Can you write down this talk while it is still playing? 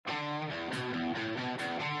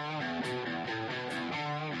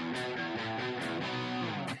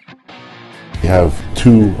have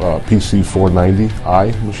two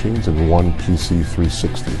PC490i machines and one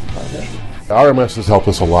PC360i machine. RMS has helped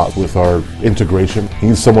us a lot with our integration. You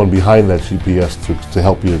need someone behind that GPS to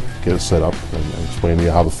help you get it set up and explain to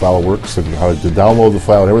you how the file works and how to download the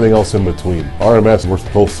file and everything else in between. RMS works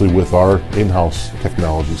closely with our in-house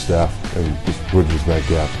technology staff and just bridges that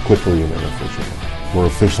gap quickly and efficiently. We're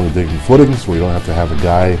efficiently digging footings where you don't have to have a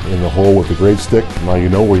guy in the hole with the grade stick. Now you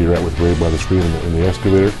know where you're at with grade by the screen in the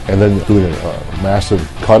excavator. And then doing a massive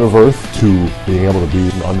cut of earth to being able to be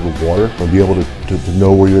underwater and be able to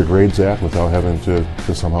know where your grade's at without having to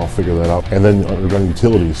somehow figure that out. And then underground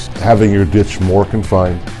utilities, having your ditch more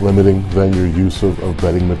confined, limiting then your use of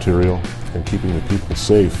bedding material and keeping the people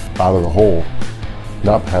safe out of the hole,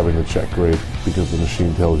 not having to check grade because the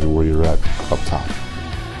machine tells you where you're at up top.